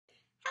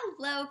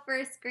Hello,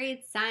 first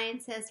grade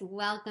scientists.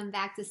 Welcome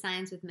back to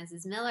Science with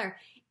Mrs. Miller.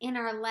 In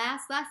our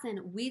last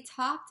lesson, we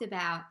talked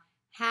about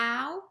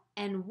how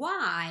and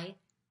why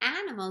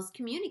animals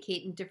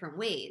communicate in different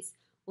ways.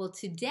 Well,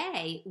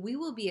 today we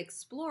will be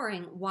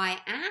exploring why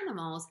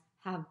animals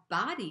have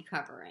body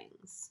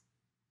coverings.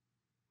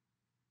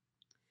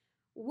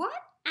 What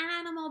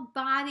animal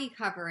body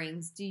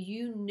coverings do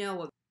you know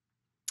about?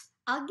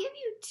 I'll give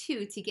you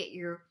two to get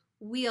your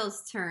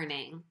wheels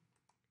turning.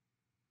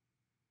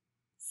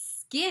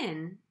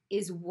 Skin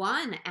is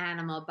one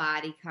animal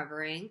body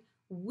covering.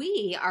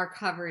 We are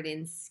covered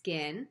in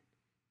skin.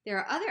 There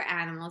are other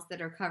animals that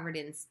are covered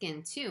in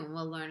skin too, and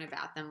we'll learn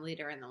about them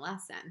later in the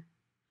lesson.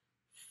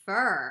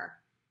 Fur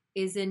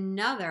is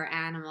another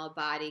animal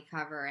body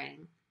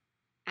covering.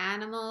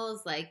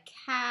 Animals like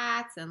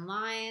cats and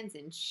lions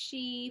and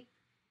sheep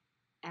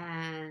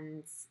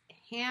and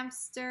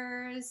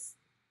hamsters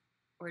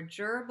or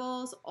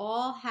gerbils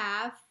all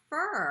have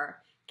fur.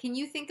 Can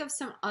you think of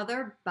some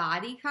other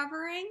body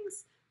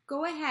coverings?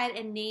 Go ahead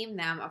and name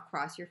them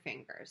across your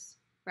fingers.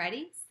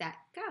 Ready, set,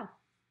 go.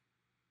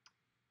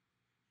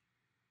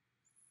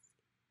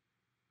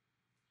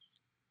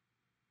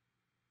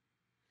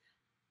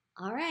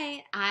 All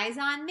right, eyes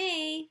on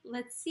me.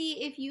 Let's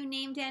see if you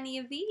named any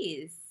of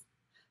these.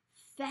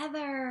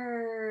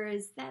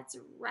 Feathers. That's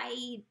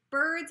right.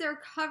 Birds are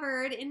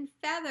covered in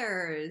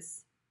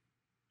feathers.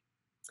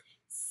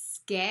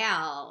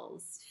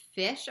 Scales.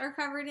 Fish are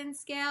covered in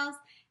scales,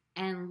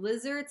 and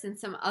lizards and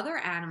some other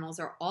animals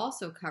are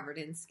also covered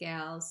in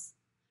scales.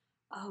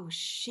 Oh,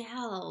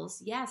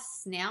 shells.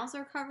 Yes, snails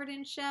are covered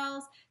in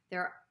shells.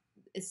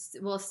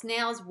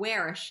 Snails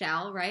wear a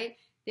shell, right?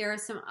 There are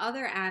some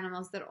other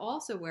animals that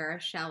also wear a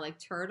shell, like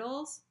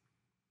turtles.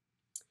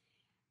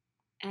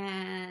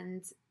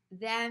 And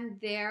then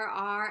there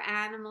are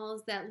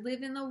animals that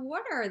live in the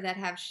water that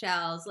have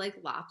shells,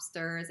 like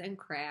lobsters and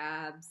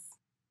crabs.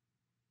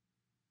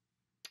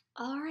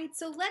 All right,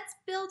 so let's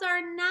build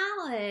our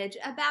knowledge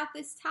about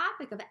this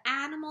topic of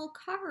animal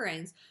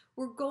coverings.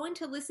 We're going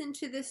to listen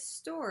to this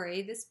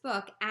story, this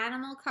book,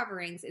 Animal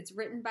Coverings. It's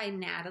written by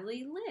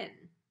Natalie Lynn.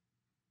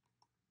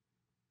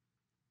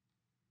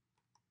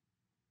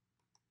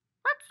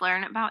 Let's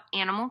learn about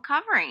animal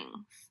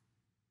coverings.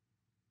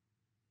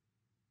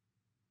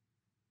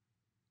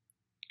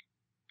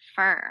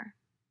 Fur.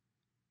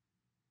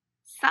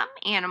 Some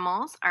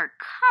animals are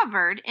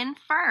covered in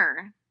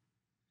fur,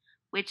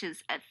 which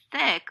is a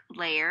thick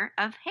layer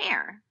of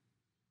hair.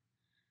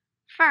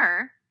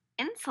 Fur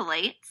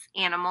insulates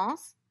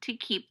animals to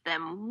keep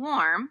them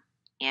warm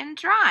and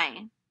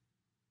dry.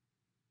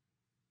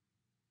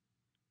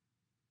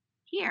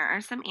 Here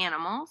are some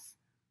animals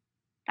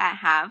that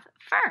have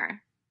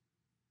fur.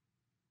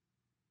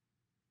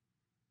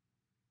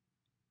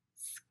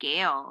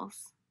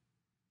 Scales.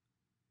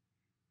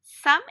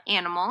 Some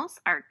animals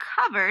are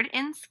covered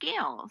in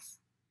scales,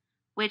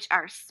 which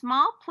are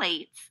small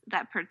plates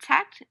that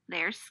protect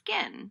their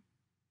skin.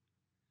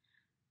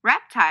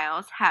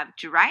 Reptiles have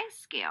dry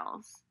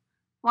scales,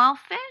 while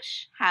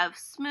fish have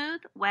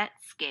smooth, wet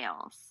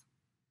scales.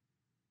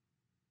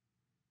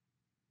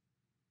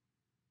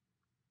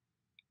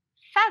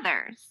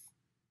 Feathers.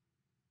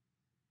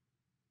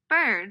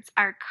 Birds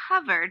are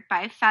covered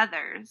by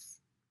feathers.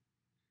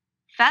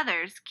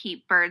 Feathers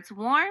keep birds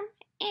warm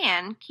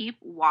and keep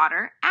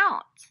water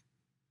out.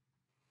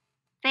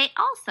 They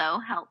also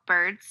help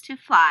birds to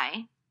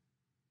fly.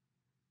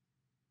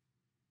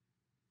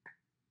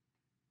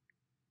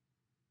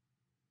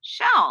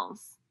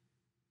 Shells.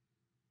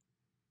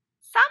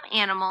 Some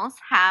animals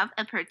have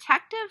a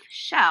protective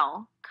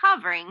shell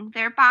covering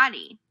their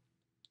body.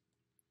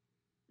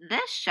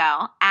 This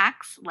shell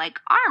acts like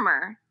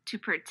armor to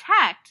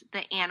protect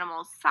the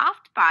animal's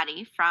soft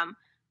body from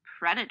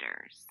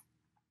predators.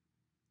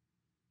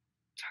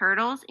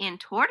 Turtles and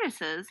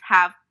tortoises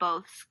have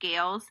both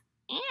scales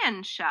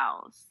and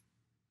shells.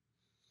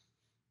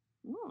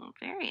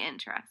 Very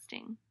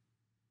interesting.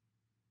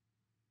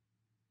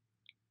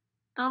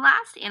 The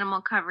last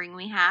animal covering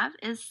we have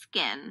is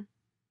skin.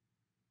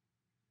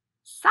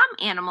 Some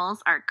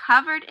animals are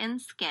covered in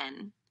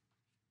skin.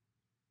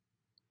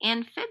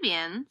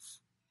 Amphibians,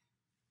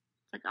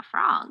 like a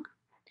frog,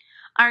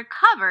 are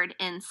covered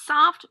in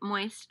soft,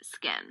 moist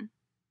skin.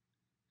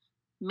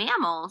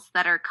 Mammals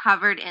that are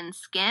covered in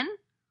skin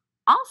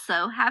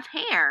also have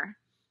hair,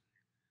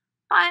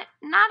 but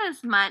not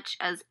as much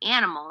as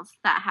animals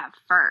that have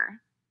fur.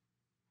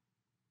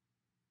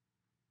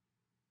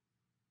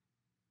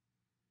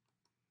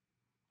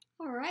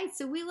 All right,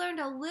 so we learned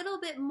a little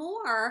bit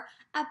more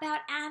about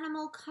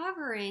animal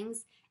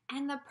coverings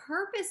and the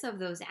purpose of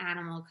those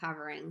animal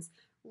coverings.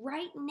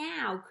 Right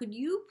now, could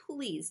you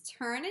please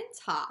turn and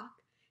talk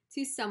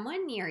to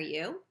someone near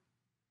you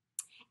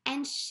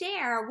and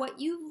share what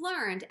you've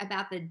learned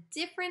about the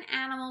different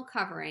animal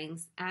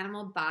coverings,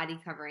 animal body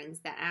coverings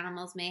that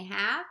animals may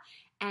have,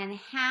 and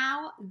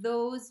how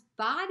those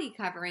body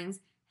coverings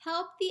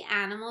help the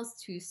animals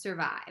to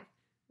survive.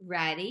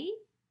 Ready,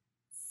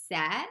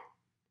 set,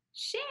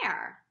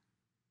 share.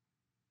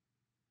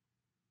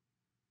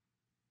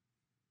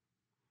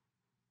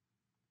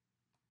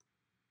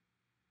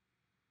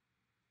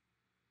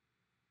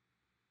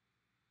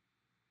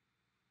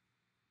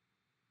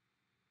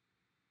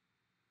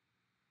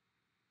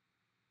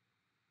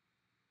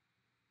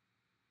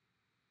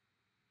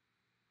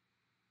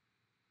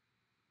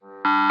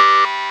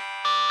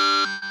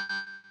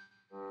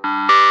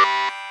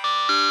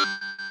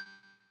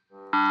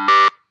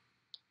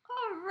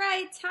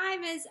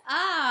 is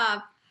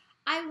up.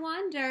 I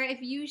wonder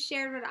if you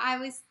shared what I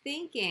was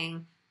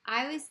thinking.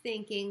 I was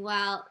thinking,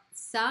 well,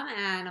 some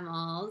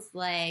animals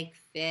like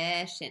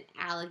fish and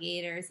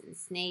alligators and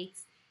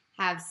snakes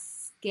have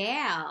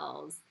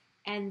scales,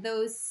 and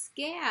those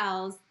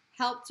scales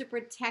help to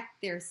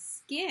protect their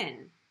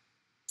skin.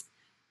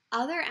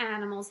 Other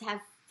animals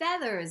have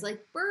feathers,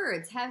 like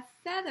birds have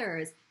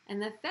feathers,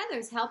 and the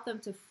feathers help them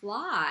to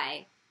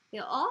fly. They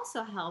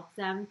also help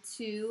them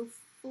to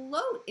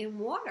float in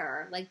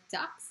water, like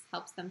ducks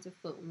helps them to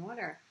float in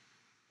water.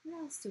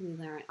 What else do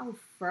we learn? Oh,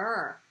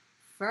 fur.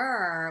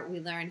 Fur, we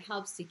learn,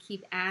 helps to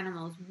keep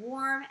animals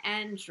warm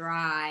and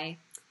dry.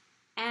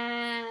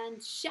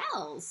 And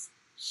shells.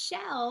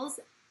 Shells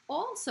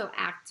also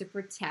act to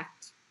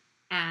protect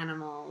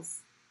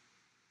animals,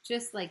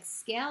 just like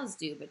scales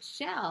do, but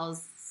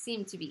shells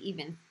seem to be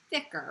even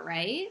thicker,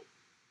 right?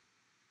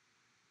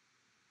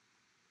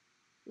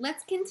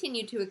 Let's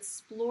continue to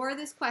explore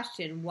this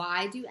question,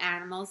 why do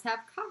animals have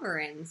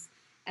coverings?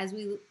 As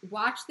we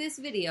watch this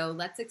video,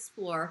 let's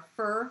explore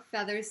fur,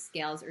 feathers,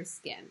 scales, or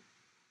skin.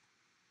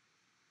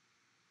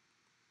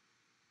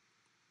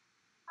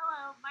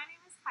 Hello, my name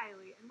is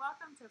Kylie, and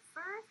welcome to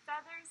Fur,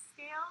 Feathers,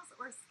 Scales,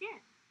 or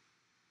Skin.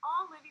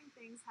 All living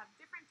things have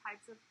different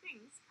types of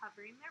things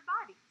covering their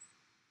bodies.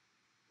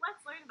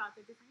 Let's learn about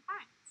the different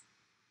kinds.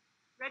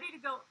 Ready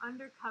to go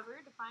undercover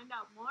to find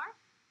out more?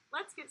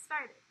 Let's get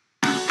started.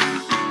 Do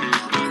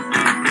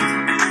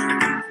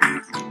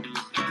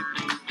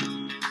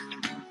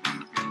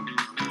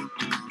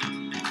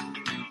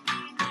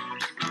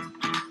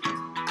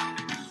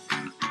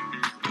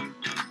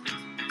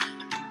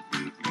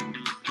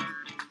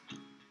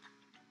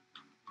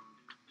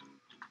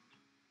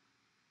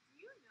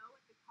you know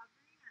what the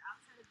covering or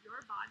outside of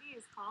your body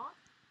is called?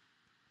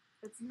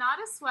 It's not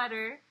a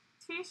sweater,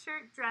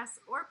 t-shirt, dress,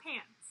 or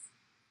pants.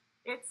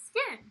 It's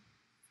skin.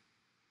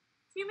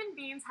 Human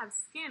beings have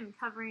skin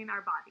covering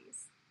our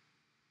bodies.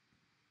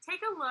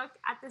 Take a look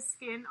at the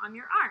skin on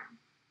your arm.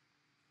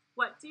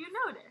 What do you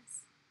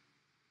notice?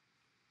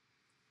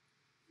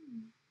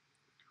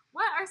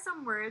 What are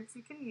some words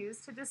you can use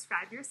to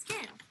describe your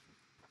skin?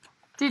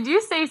 Did you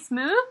say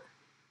smooth?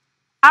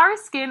 Our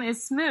skin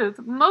is smooth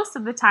most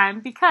of the time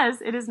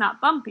because it is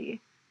not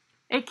bumpy.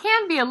 It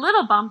can be a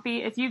little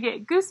bumpy if you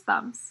get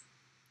goosebumps.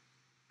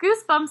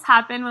 Goosebumps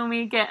happen when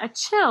we get a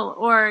chill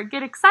or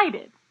get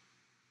excited.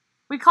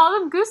 We call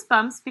them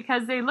goosebumps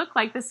because they look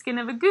like the skin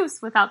of a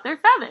goose without their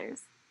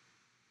feathers.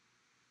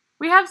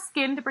 We have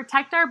skin to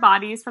protect our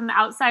bodies from the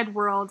outside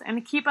world and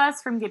to keep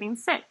us from getting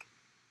sick.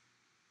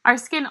 Our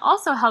skin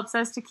also helps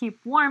us to keep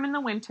warm in the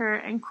winter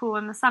and cool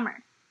in the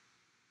summer.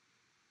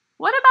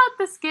 What about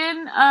the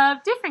skin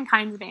of different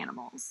kinds of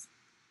animals?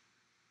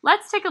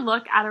 Let's take a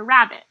look at a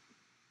rabbit.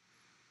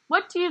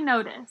 What do you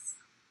notice?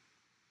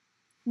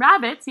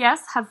 Rabbits,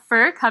 yes, have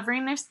fur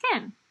covering their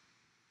skin.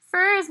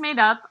 Fur is made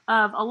up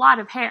of a lot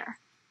of hair.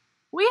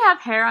 We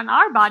have hair on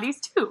our bodies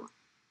too,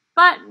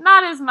 but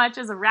not as much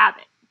as a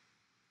rabbit.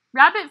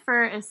 Rabbit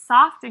fur is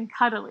soft and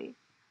cuddly.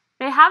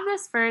 They have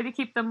this fur to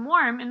keep them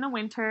warm in the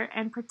winter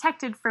and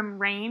protected from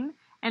rain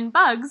and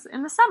bugs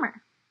in the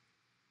summer.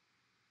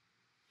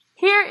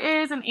 Here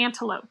is an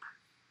antelope.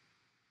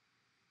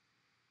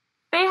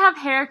 They have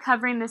hair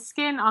covering the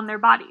skin on their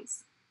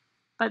bodies,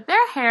 but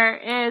their hair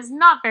is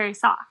not very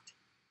soft.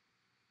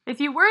 If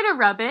you were to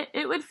rub it,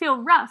 it would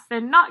feel rough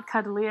and not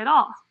cuddly at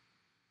all.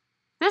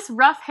 This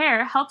rough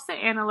hair helps the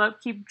antelope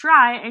keep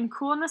dry and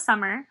cool in the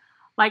summer,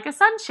 like a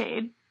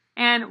sunshade,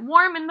 and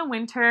warm in the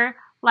winter,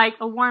 like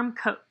a warm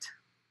coat.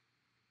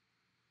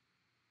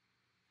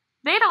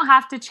 They don't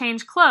have to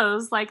change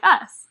clothes like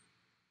us.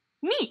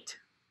 Neat!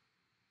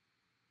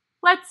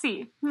 Let's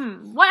see,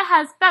 what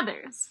has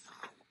feathers?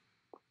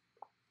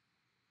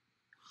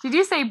 Did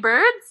you say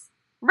birds?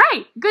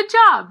 Right, good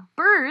job!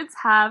 Birds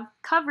have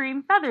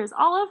covering feathers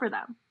all over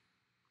them.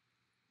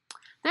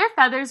 Their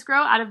feathers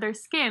grow out of their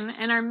skin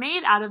and are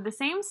made out of the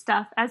same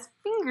stuff as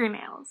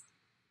fingernails.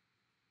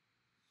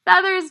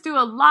 Feathers do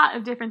a lot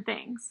of different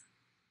things.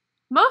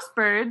 Most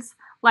birds,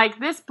 like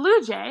this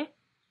blue jay,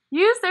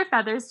 use their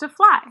feathers to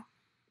fly.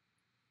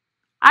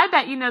 I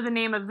bet you know the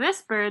name of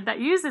this bird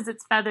that uses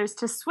its feathers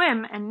to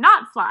swim and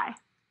not fly.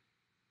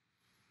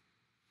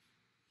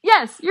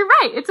 Yes, you're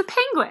right, it's a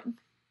penguin.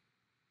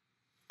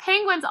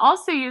 Penguins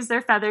also use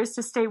their feathers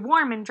to stay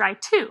warm and dry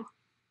too.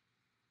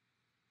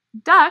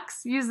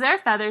 Ducks use their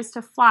feathers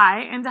to fly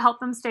and to help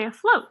them stay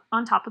afloat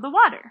on top of the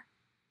water.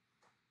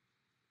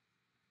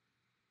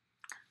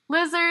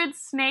 Lizards,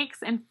 snakes,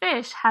 and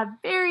fish have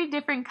very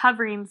different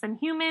coverings than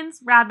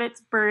humans, rabbits,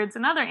 birds,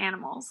 and other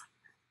animals.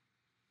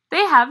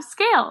 They have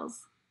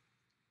scales.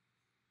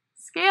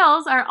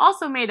 Scales are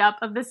also made up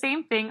of the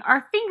same thing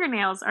our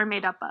fingernails are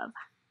made up of.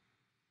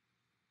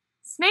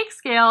 Snake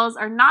scales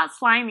are not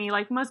slimy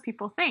like most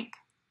people think.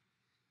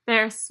 They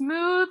are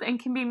smooth and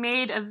can be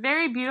made of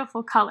very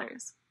beautiful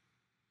colors.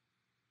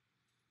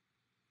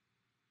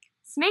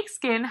 Snake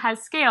skin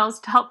has scales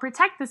to help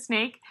protect the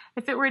snake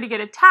if it were to get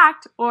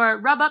attacked or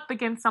rub up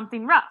against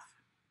something rough.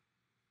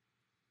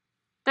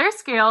 Their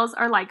scales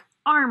are like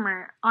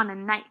armor on a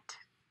knight.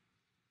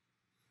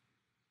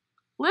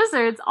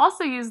 Lizards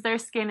also use their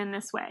skin in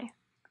this way.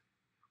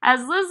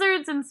 As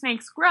lizards and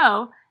snakes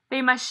grow,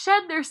 they must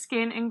shed their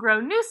skin and grow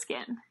new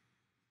skin.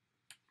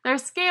 Their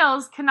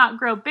scales cannot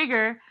grow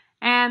bigger,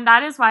 and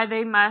that is why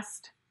they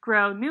must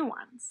grow new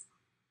ones.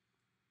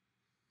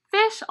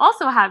 Fish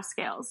also have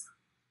scales.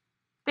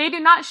 They do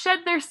not shed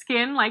their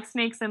skin like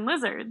snakes and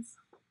lizards.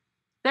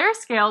 Their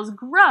scales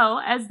grow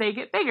as they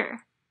get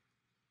bigger.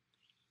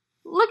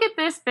 Look at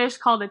this fish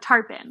called a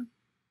tarpon.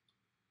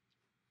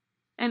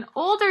 An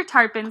older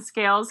tarpon's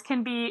scales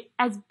can be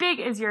as big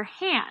as your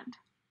hand.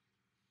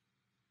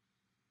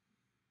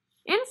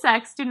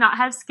 Insects do not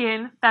have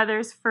skin,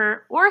 feathers,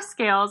 fur, or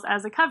scales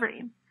as a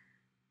covering.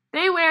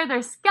 They wear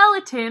their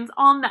skeletons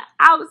on the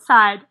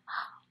outside.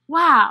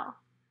 Wow!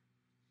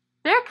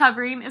 Their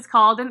covering is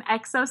called an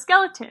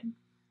exoskeleton.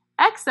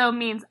 Exo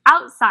means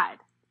outside.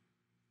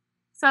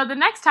 So the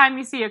next time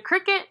you see a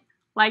cricket,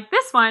 like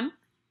this one,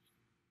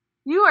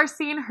 you are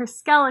seeing her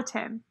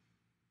skeleton.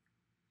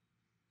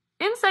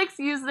 Insects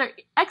use their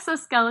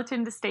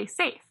exoskeleton to stay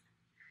safe.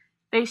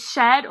 They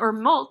shed or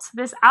molt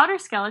this outer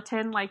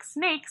skeleton like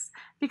snakes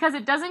because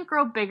it doesn't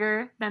grow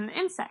bigger than the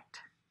insect.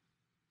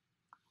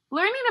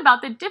 Learning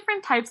about the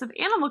different types of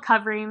animal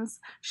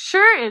coverings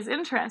sure is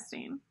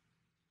interesting.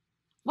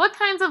 What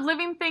kinds of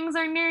living things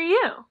are near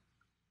you?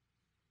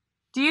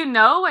 Do you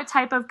know what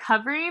type of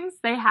coverings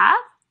they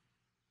have?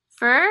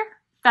 Fur,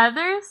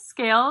 feathers,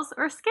 scales,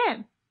 or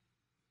skin?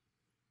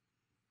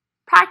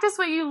 Practice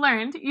what you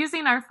learned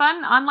using our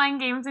fun online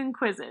games and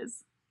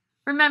quizzes.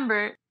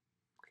 Remember,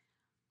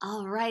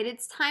 all right,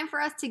 it's time for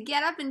us to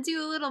get up and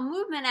do a little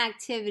movement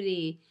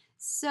activity.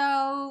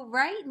 So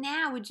right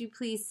now, would you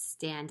please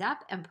stand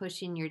up and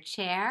push in your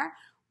chair?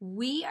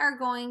 We are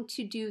going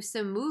to do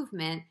some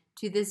movement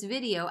to this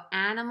video,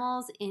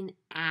 Animals in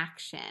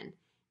Action.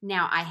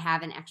 Now, I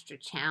have an extra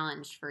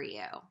challenge for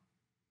you.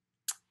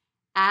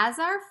 As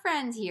our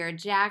friend here,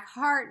 Jack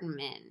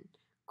Hartman,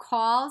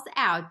 calls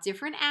out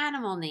different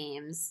animal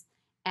names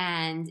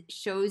and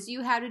shows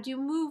you how to do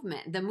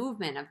the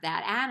movement of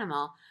that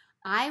animal,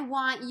 I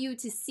want you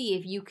to see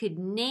if you could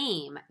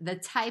name the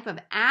type of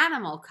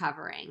animal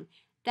covering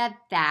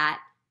that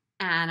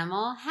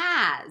animal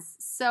has.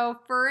 So,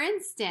 for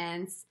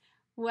instance,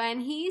 when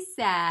he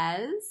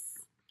says,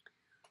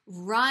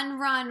 run,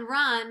 run,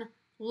 run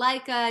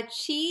like a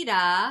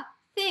cheetah,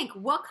 think,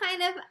 what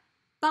kind of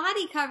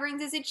body covering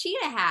does a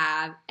cheetah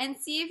have? And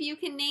see if you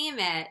can name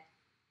it.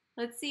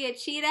 Let's see, a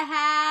cheetah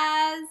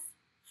has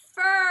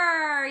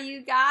fur.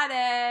 You got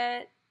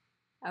it.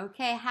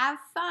 Okay, have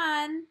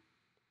fun.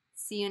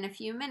 See you in a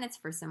few minutes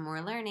for some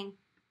more learning.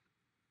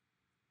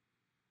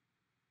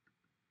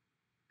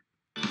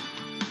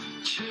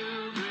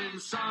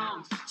 Children's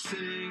songs,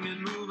 sing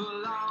and move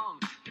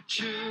along.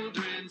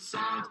 Children's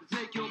songs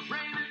make your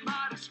brain and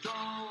body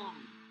strong.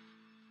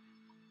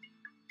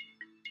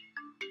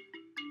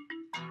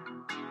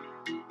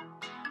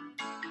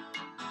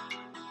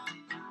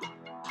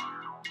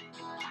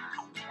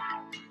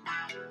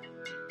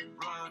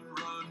 Run,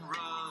 run,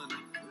 run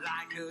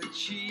like a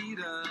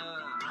cheetah.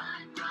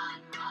 Run,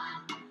 run,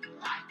 run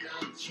like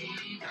a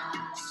cheetah.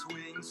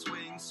 Swing,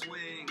 swing,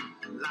 swing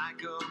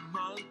like a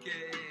monkey.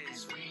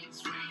 Swing,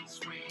 swing,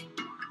 swing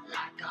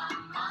like a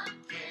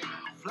monkey.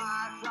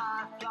 Fly,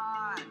 fly,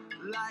 fly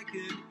like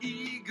an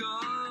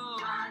eagle.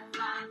 Fly,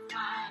 fly,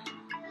 fly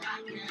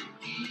like an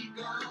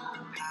eagle.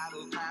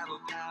 Paddle, paddle,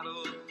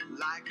 paddle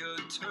like a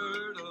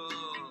turtle.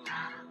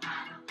 Paddle,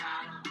 paddle,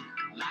 paddle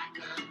like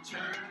a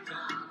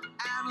turtle.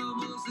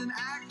 Animals in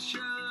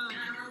action.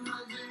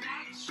 Animals in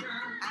action.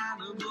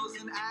 Animals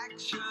in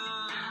action.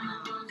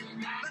 Animals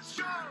in action. Let's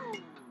go!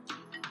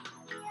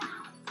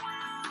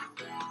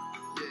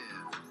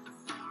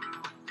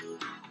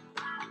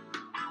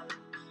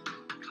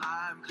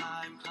 Climb,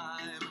 climb,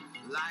 climb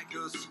like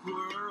a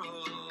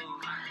squirrel.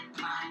 Climb,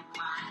 climb,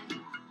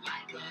 climb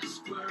like a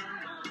squirrel.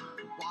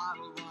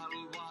 Waddle,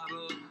 waddle,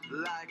 waddle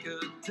like a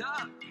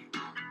duck.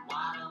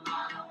 Waddle,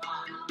 waddle,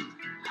 waddle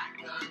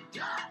like a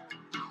duck.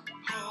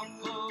 Pump,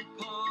 pump,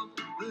 pump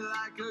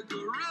like a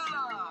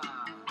gorilla.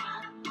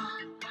 Pump,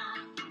 pump,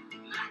 pump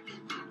like a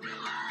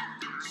gorilla.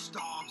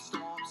 Stomp,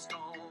 stomp,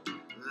 stomp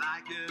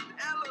like an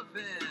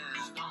elephant.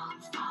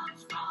 Stomp, stomp,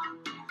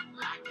 stomp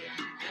like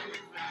an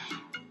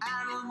elephant.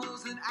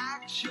 Animals in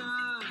action.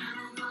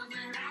 Animals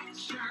in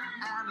action.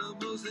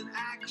 Animals in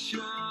action.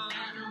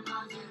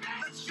 Animals in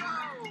action. Let's go!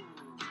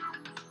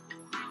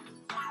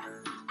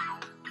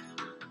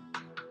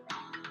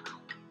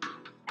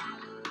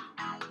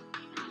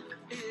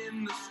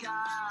 In the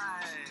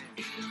sky.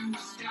 In the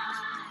sky.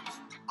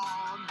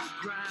 On the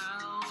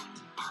ground.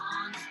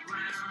 On the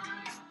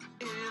ground.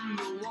 In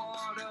the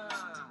water.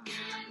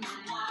 In the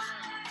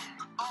water.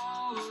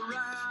 All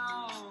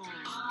around.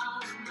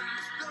 All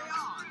around. They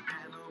are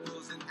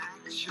animals in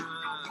action.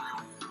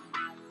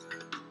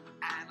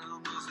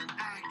 Animals in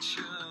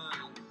action.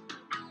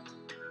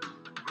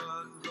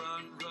 Run,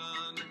 run,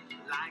 run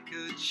like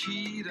a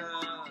cheetah.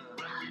 Run,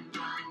 run,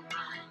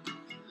 run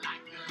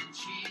like a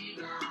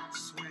cheetah.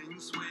 Swing,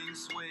 swing,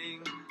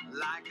 swing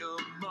like a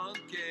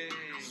monkey.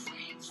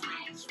 Swing,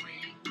 swing,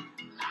 swing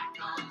like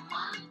a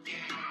monkey.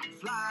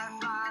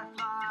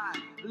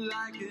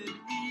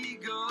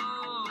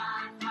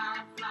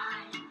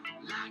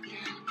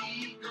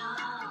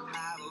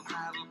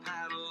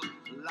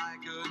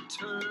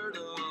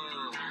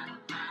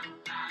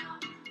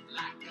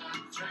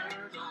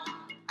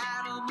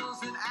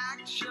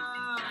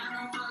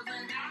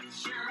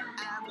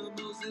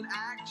 in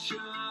action.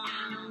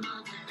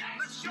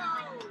 Let's go!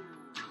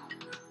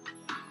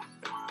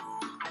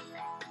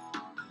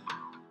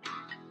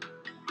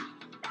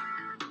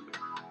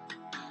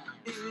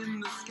 In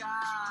the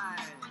sky,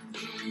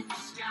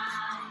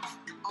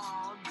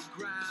 on the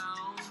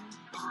ground,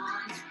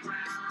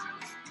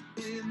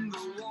 in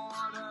the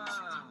water,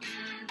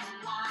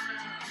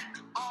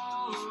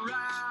 all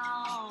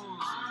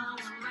around.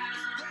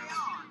 They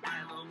are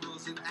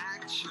animals in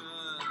action.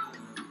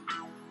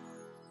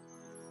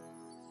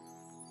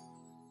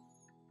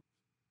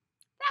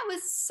 That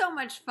was so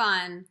much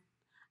fun.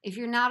 If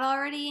you're not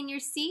already in your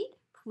seat,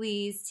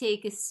 please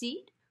take a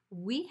seat.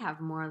 We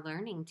have more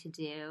learning to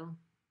do.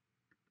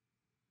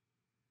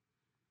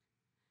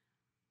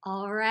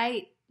 All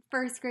right,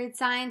 first grade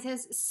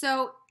scientists.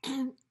 So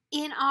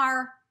in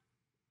our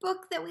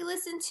book that we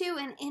listened to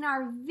and in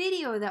our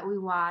video that we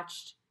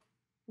watched,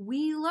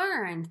 we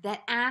learned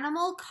that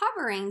animal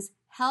coverings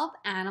help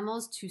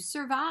animals to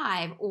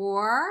survive.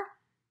 Or,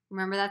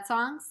 remember that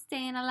song?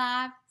 Staying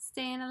alive,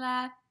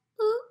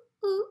 ooh,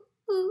 ooh,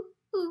 ooh,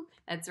 ooh.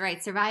 That's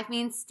right, survive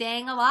means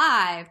staying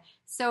alive.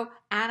 So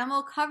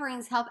animal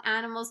coverings help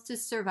animals to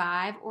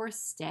survive or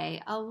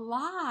stay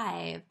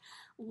alive.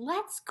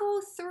 Let's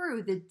go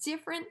through the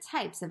different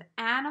types of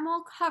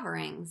animal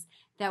coverings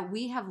that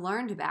we have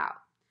learned about.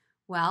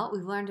 Well,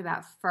 we've learned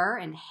about fur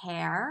and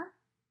hair,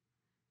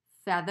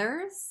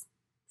 feathers,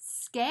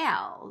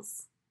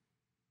 scales.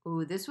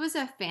 Ooh, this was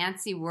a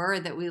fancy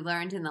word that we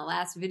learned in the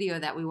last video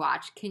that we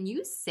watched. Can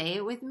you say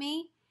it with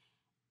me?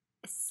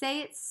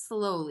 Say it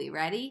slowly.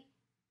 Ready?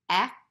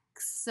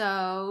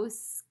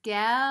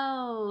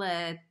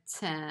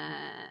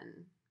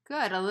 Exoskeleton.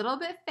 Good. A little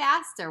bit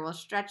faster. We'll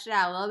stretch it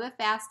out a little bit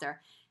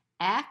faster.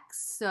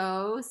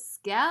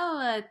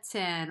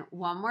 Exoskeleton.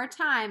 One more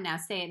time. Now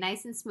say it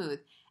nice and smooth.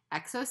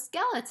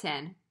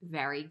 Exoskeleton.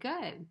 Very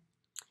good.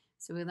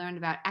 So we learned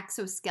about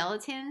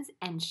exoskeletons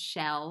and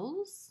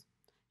shells.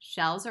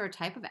 Shells are a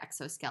type of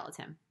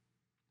exoskeleton.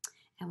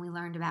 And we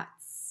learned about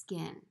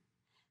skin.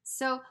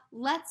 So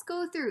let's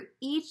go through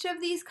each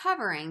of these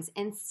coverings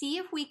and see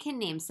if we can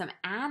name some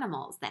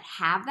animals that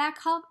have that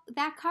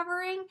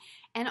covering,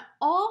 and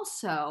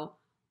also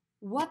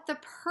what the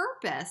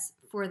purpose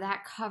for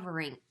that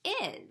covering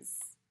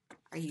is.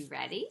 Are you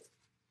ready?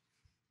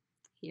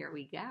 Here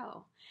we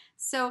go.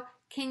 So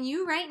can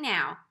you right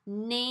now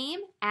name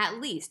at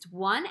least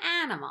one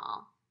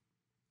animal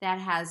that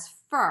has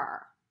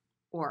fur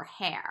or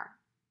hair?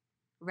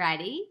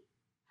 Ready?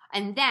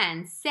 And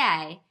then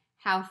say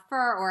how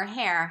fur or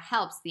hair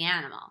helps the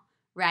animal.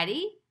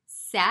 Ready,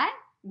 set,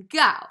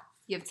 go.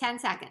 You have 10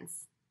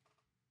 seconds.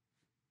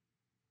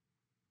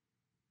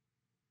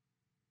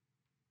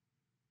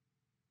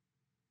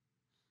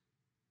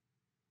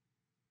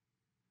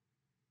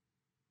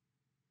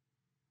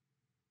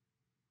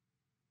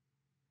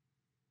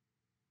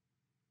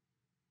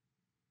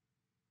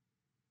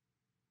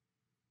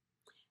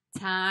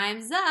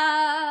 Time's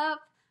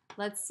up.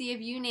 Let's see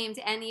if you named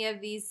any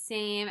of these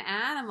same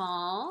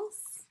animals.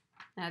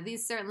 Now,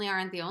 these certainly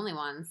aren't the only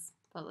ones,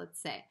 but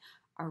let's say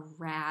a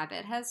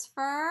rabbit has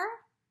fur,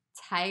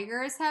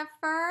 tigers have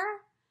fur,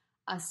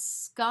 a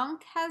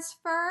skunk has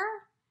fur,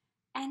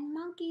 and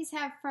monkeys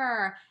have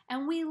fur.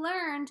 And we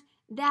learned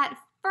that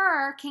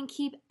fur can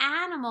keep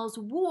animals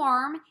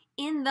warm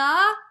in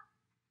the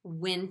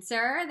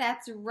winter.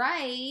 That's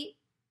right.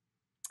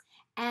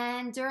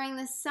 And during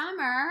the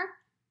summer,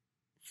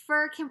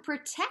 fur can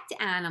protect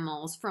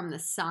animals from the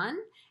sun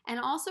and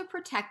also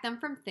protect them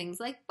from things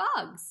like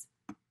bugs.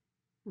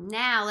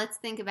 Now let's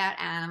think about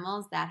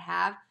animals that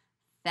have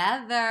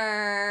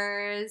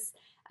feathers.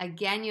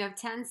 Again, you have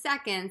 10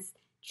 seconds.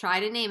 Try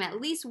to name at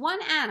least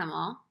one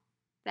animal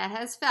that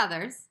has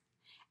feathers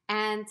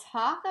and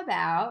talk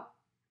about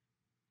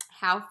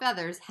how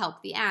feathers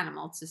help the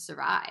animal to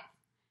survive.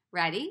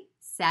 Ready,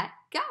 set,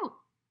 go.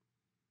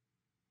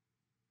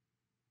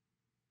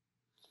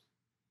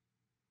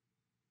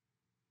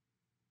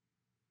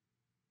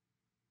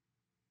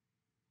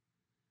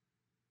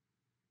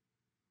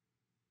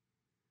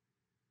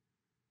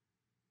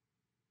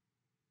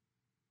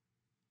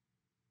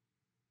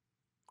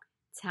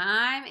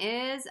 Time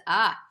is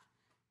up.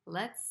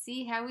 Let's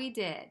see how we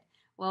did.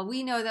 Well,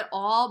 we know that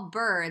all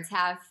birds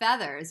have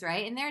feathers,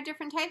 right? And there are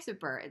different types of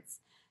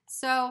birds.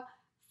 So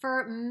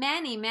for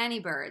many, many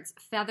birds,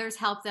 feathers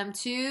help them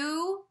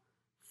to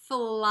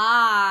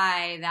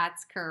fly.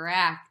 That's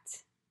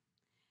correct.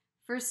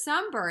 For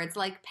some birds,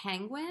 like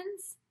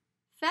penguins,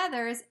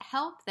 feathers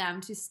help them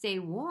to stay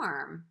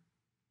warm.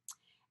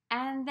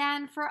 And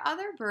then for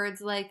other birds,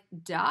 like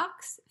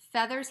ducks,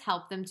 feathers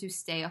help them to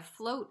stay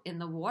afloat in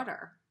the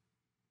water.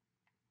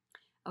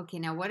 Okay,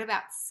 now what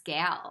about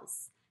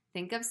scales?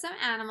 Think of some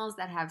animals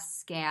that have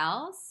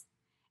scales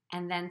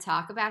and then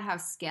talk about how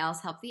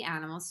scales help the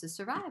animals to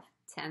survive.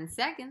 10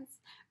 seconds.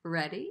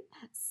 Ready,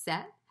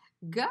 set,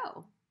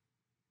 go.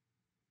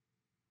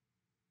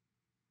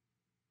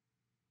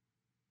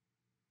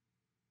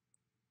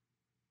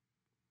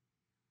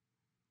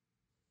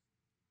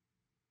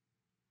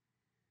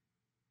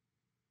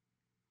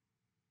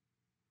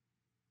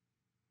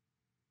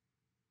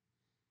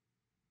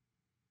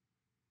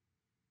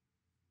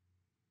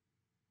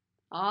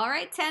 All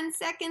right, 10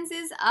 seconds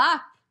is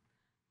up.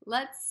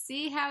 Let's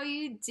see how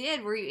you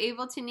did. Were you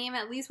able to name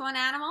at least one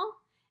animal?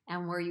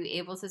 And were you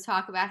able to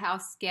talk about how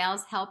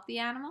scales help the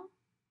animal?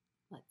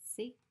 Let's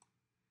see.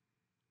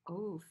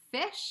 Oh,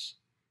 fish.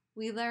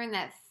 We learned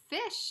that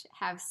fish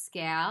have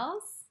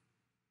scales.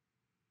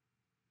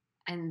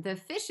 And the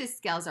fish's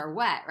scales are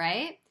wet,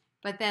 right?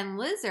 But then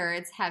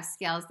lizards have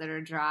scales that are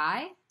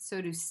dry.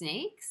 So do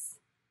snakes.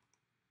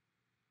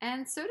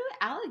 And so do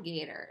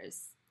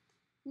alligators.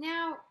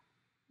 Now,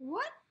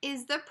 what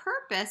is the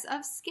purpose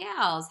of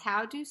scales?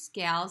 How do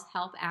scales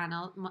help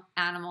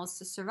animals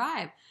to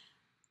survive?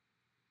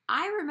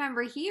 I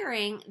remember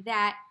hearing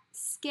that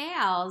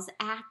scales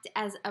act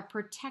as a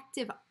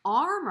protective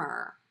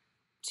armor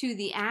to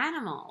the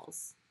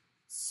animals.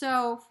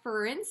 So,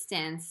 for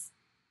instance,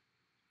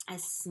 a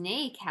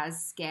snake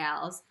has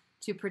scales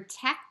to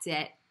protect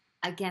it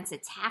against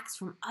attacks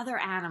from other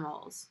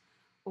animals.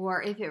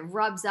 Or if it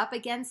rubs up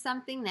against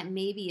something that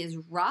maybe is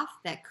rough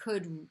that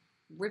could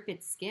rip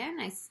its skin,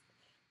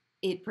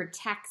 it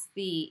protects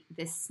the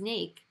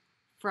snake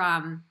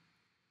from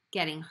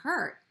getting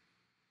hurt.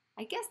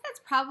 I guess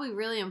that's probably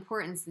really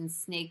important since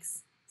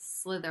snakes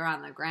slither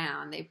on the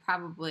ground. They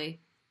probably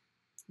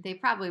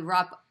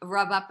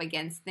rub up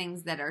against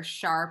things that are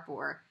sharp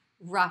or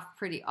rough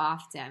pretty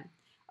often.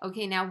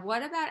 Okay, now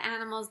what about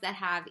animals that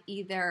have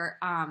either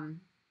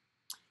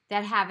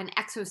that have an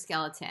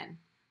exoskeleton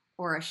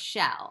or a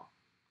shell?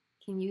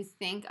 Can you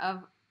think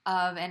of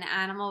an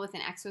animal with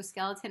an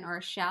exoskeleton or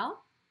a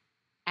shell?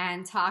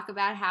 And talk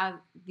about how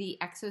the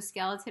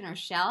exoskeleton or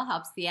shell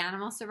helps the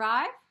animal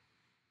survive?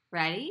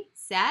 Ready,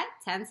 set,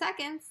 10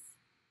 seconds.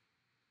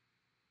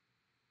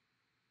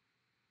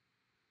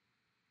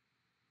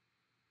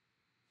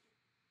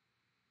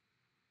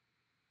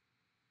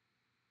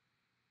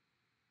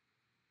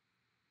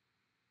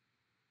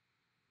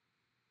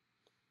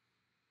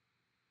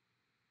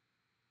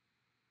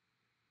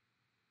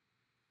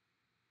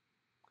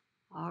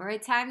 All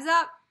right, time's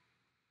up.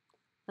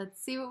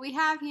 Let's see what we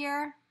have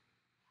here.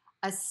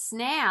 A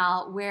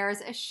snail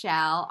wears a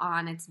shell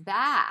on its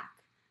back,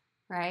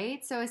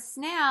 right? So a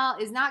snail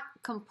is not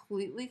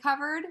completely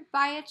covered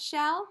by its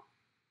shell,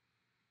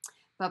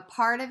 but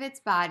part of its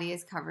body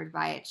is covered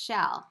by its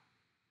shell.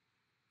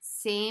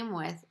 Same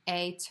with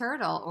a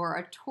turtle or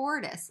a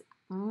tortoise.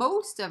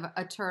 Most of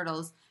a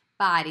turtle's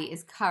body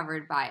is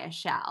covered by a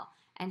shell.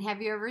 And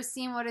have you ever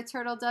seen what a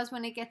turtle does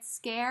when it gets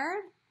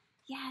scared?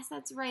 Yes,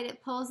 that's right.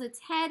 It pulls its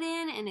head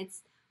in and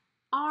its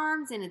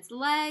arms and its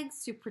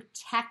legs to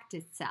protect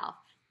itself.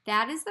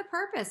 That is the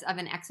purpose of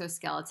an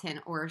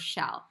exoskeleton or a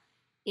shell.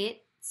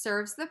 It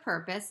serves the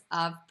purpose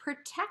of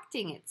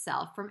protecting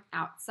itself from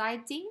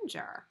outside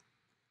danger.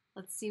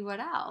 Let's see what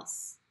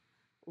else.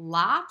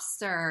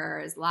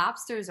 Lobsters.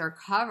 Lobsters are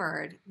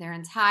covered. Their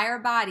entire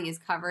body is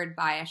covered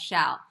by a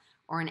shell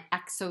or an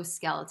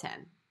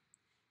exoskeleton.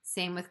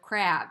 Same with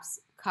crabs,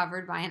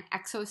 covered by an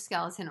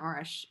exoskeleton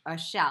or a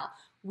shell.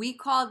 We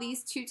call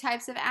these two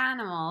types of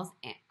animals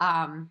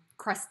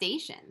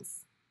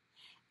crustaceans.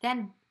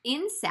 Then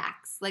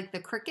insects like the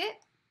cricket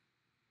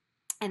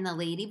and the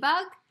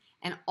ladybug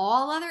and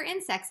all other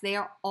insects, they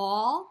are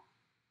all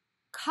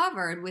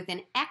covered with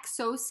an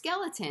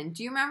exoskeleton.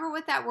 Do you remember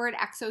what that word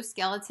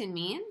exoskeleton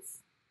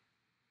means?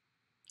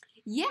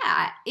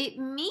 Yeah, it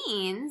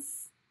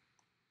means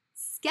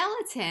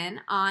skeleton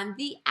on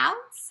the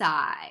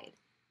outside.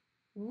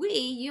 We,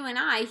 you and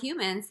I,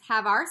 humans,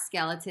 have our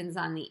skeletons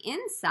on the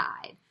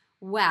inside.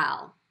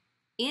 Well,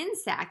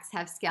 insects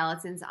have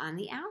skeletons on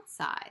the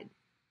outside.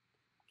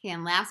 Okay,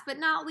 and last but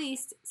not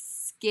least,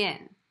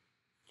 skin.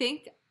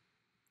 Think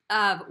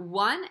of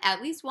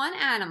at least one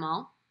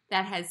animal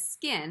that has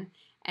skin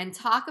and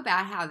talk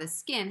about how the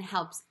skin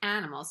helps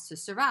animals to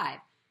survive.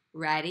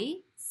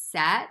 Ready,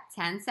 set,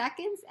 10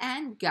 seconds,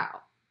 and go.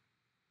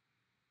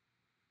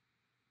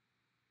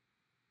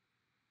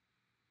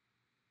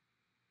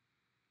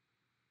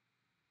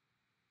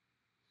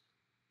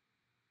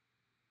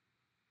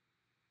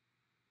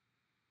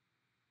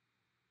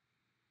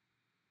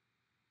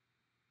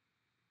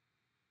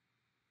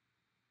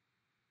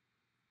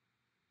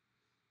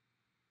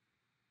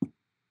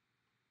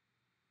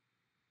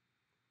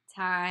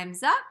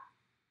 Time's up.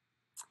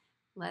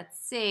 Let's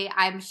see.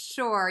 I'm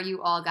sure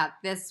you all got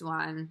this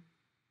one.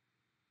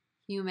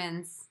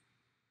 Humans,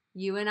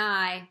 you and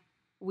I,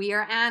 we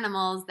are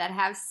animals that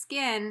have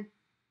skin,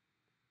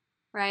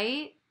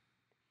 right?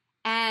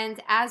 And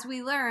as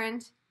we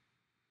learned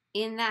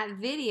in that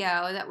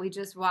video that we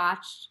just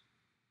watched,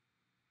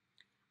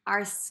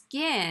 our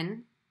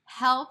skin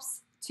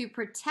helps to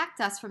protect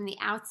us from the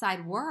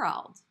outside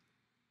world.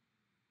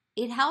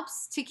 It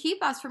helps to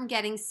keep us from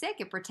getting sick.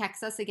 It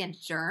protects us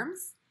against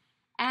germs.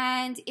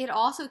 And it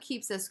also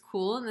keeps us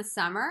cool in the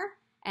summer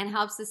and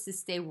helps us to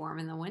stay warm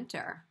in the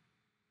winter.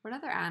 What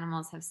other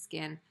animals have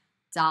skin?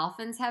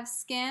 Dolphins have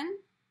skin.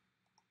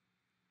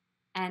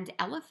 And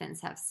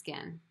elephants have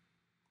skin.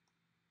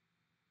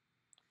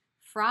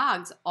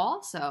 Frogs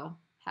also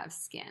have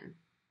skin.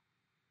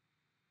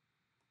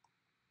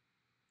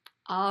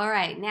 All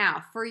right,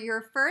 now for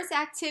your first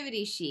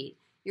activity sheet,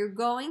 you're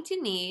going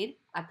to need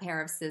a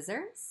pair of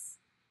scissors,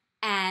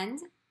 and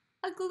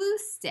a glue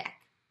stick.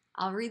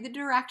 I'll read the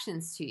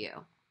directions to you.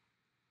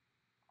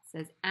 It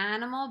says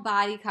animal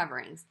body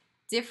coverings.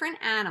 Different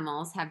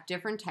animals have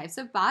different types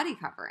of body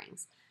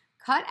coverings.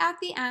 Cut out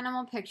the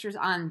animal pictures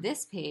on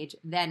this page,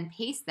 then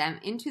paste them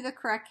into the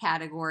correct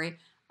category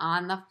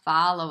on the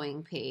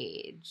following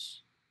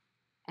page.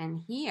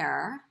 And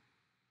here,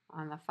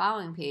 on the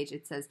following page,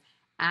 it says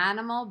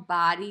animal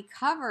body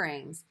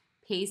coverings.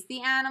 Paste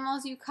the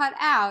animals you cut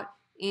out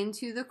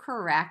into the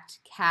correct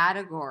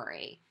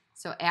category.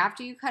 So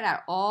after you cut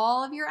out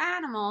all of your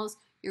animals,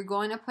 you're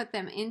going to put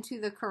them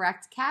into the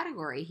correct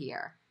category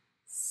here,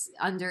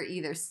 under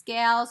either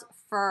scales,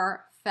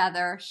 fur,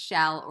 feather,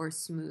 shell, or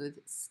smooth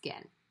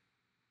skin.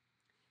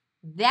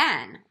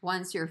 Then,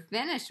 once you're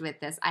finished with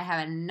this, I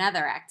have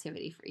another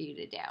activity for you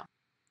to do.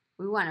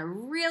 We want to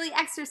really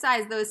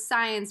exercise those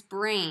science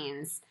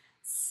brains.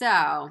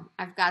 So,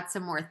 I've got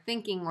some more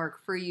thinking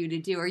work for you to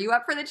do. Are you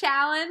up for the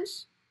challenge?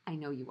 I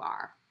know you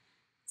are.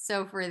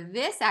 So for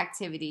this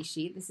activity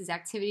sheet, this is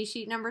activity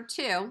sheet number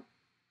 2.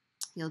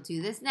 You'll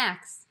do this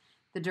next.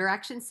 The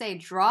directions say,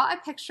 draw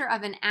a picture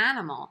of an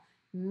animal,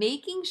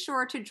 making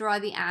sure to draw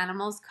the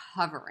animal's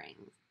covering.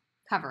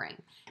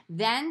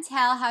 Then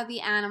tell how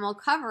the animal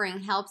covering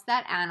helps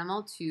that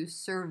animal to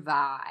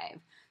survive.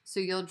 So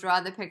you'll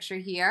draw the picture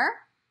here.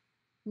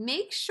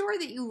 Make sure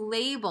that you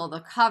label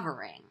the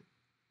covering,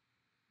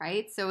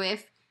 right? So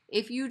if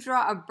you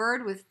draw a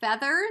bird with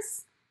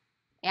feathers,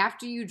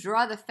 after you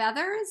draw the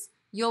feathers,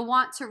 you'll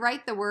want to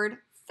write the word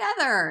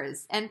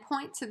feathers and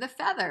point to the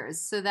feathers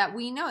so that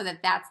we know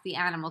that that's the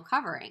animal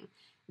covering.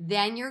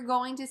 Then you're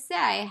going to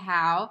say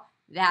how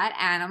that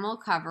animal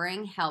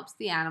covering helps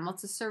the animal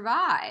to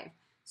survive.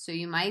 So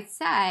you might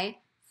say,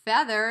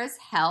 feathers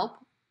help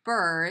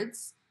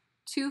birds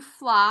to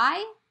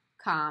fly,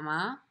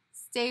 comma,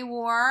 stay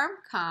warm,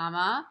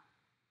 comma,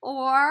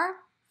 or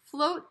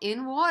float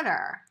in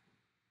water.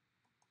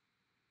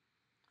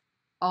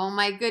 Oh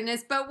my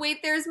goodness, but wait,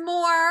 there's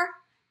more.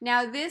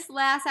 Now this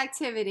last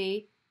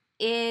activity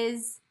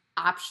is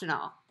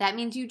optional. That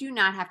means you do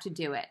not have to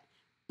do it.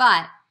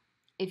 But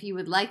if you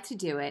would like to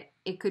do it,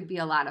 it could be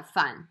a lot of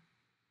fun.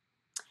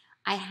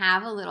 I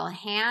have a little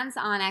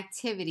hands-on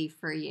activity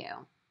for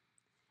you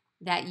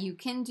that you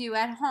can do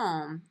at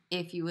home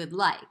if you would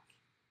like.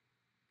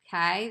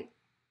 Okay?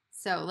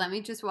 So let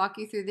me just walk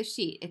you through the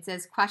sheet. It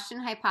says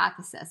question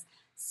hypothesis.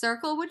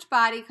 Circle which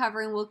body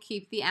covering will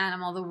keep the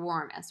animal the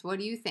warmest. What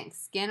do you think,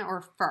 skin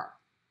or fur?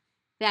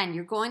 Then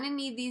you're going to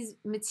need these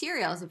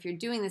materials if you're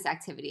doing this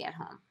activity at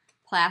home.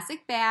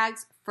 Plastic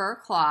bags, fur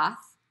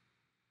cloth,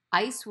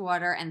 ice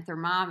water, and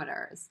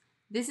thermometers.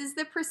 This is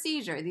the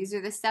procedure. These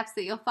are the steps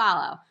that you'll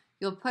follow.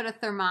 You'll put a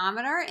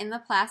thermometer in the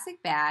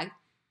plastic bag,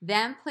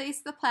 then place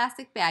the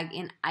plastic bag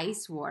in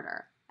ice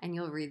water, and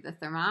you'll read the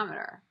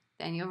thermometer.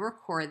 Then you'll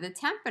record the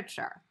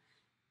temperature.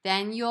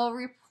 Then you'll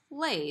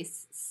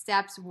replace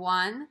steps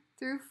 1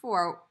 through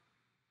 4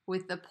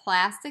 with the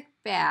plastic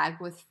bag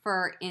with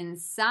fur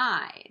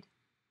inside.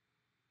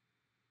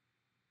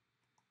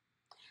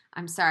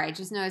 I'm sorry, I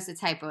just noticed a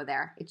typo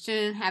there. It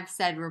shouldn't have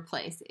said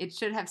replace. It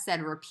should have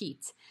said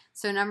repeat.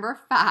 So number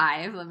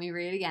 5, let me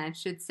read it again. It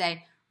should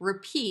say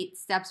repeat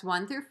steps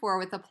 1 through 4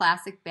 with a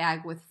plastic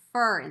bag with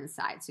fur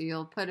inside. So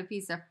you'll put a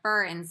piece of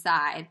fur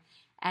inside,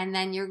 and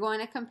then you're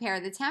going to compare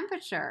the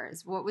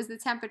temperatures. What was the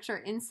temperature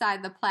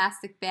inside the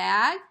plastic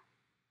bag?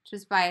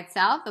 Just by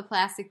itself, the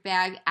plastic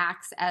bag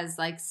acts as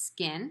like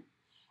skin.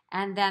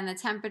 And then the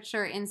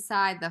temperature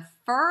inside the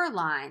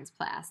fur-lined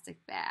plastic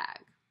bag.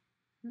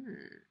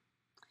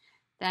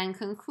 Then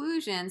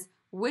conclusions,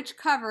 which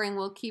covering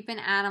will keep an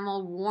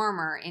animal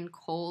warmer in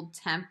cold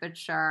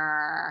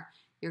temperature?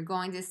 You're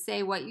going to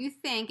say what you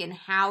think and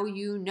how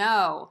you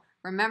know.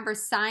 Remember,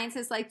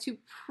 scientists like to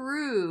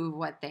prove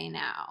what they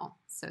know.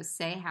 So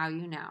say how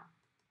you know.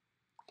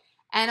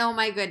 And oh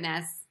my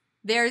goodness,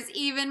 there's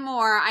even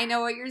more. I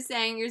know what you're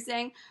saying. You're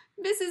saying,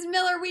 Mrs.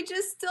 Miller, we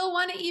just still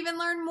want to even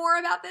learn more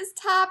about this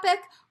topic.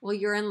 Well,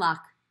 you're in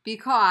luck,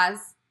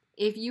 because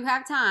if you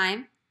have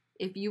time,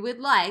 if you would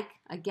like,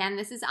 again,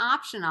 this is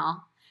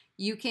optional,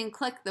 you can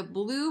click the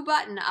blue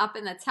button up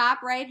in the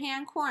top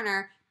right-hand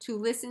corner to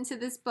listen to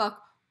this book,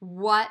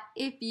 What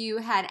If You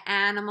Had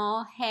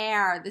Animal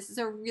Hair? This is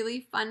a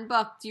really fun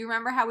book. Do you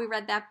remember how we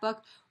read that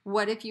book,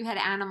 What If You Had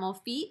Animal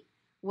Feet?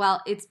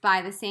 Well, it's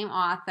by the same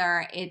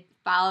author. It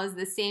follows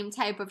the same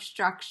type of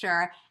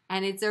structure,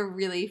 and it's a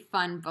really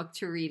fun book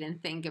to read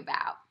and think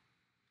about.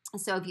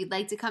 So if you'd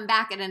like to come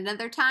back at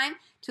another time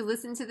to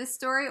listen to this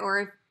story,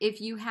 or if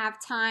you have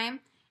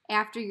time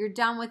after you're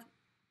done with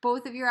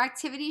both of your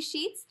activity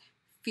sheets,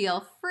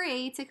 feel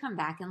free to come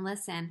back and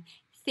listen.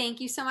 Thank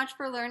you so much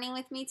for learning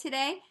with me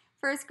today.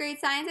 First grade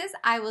scientists,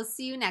 I will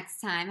see you next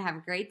time. Have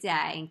a great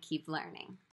day and keep learning.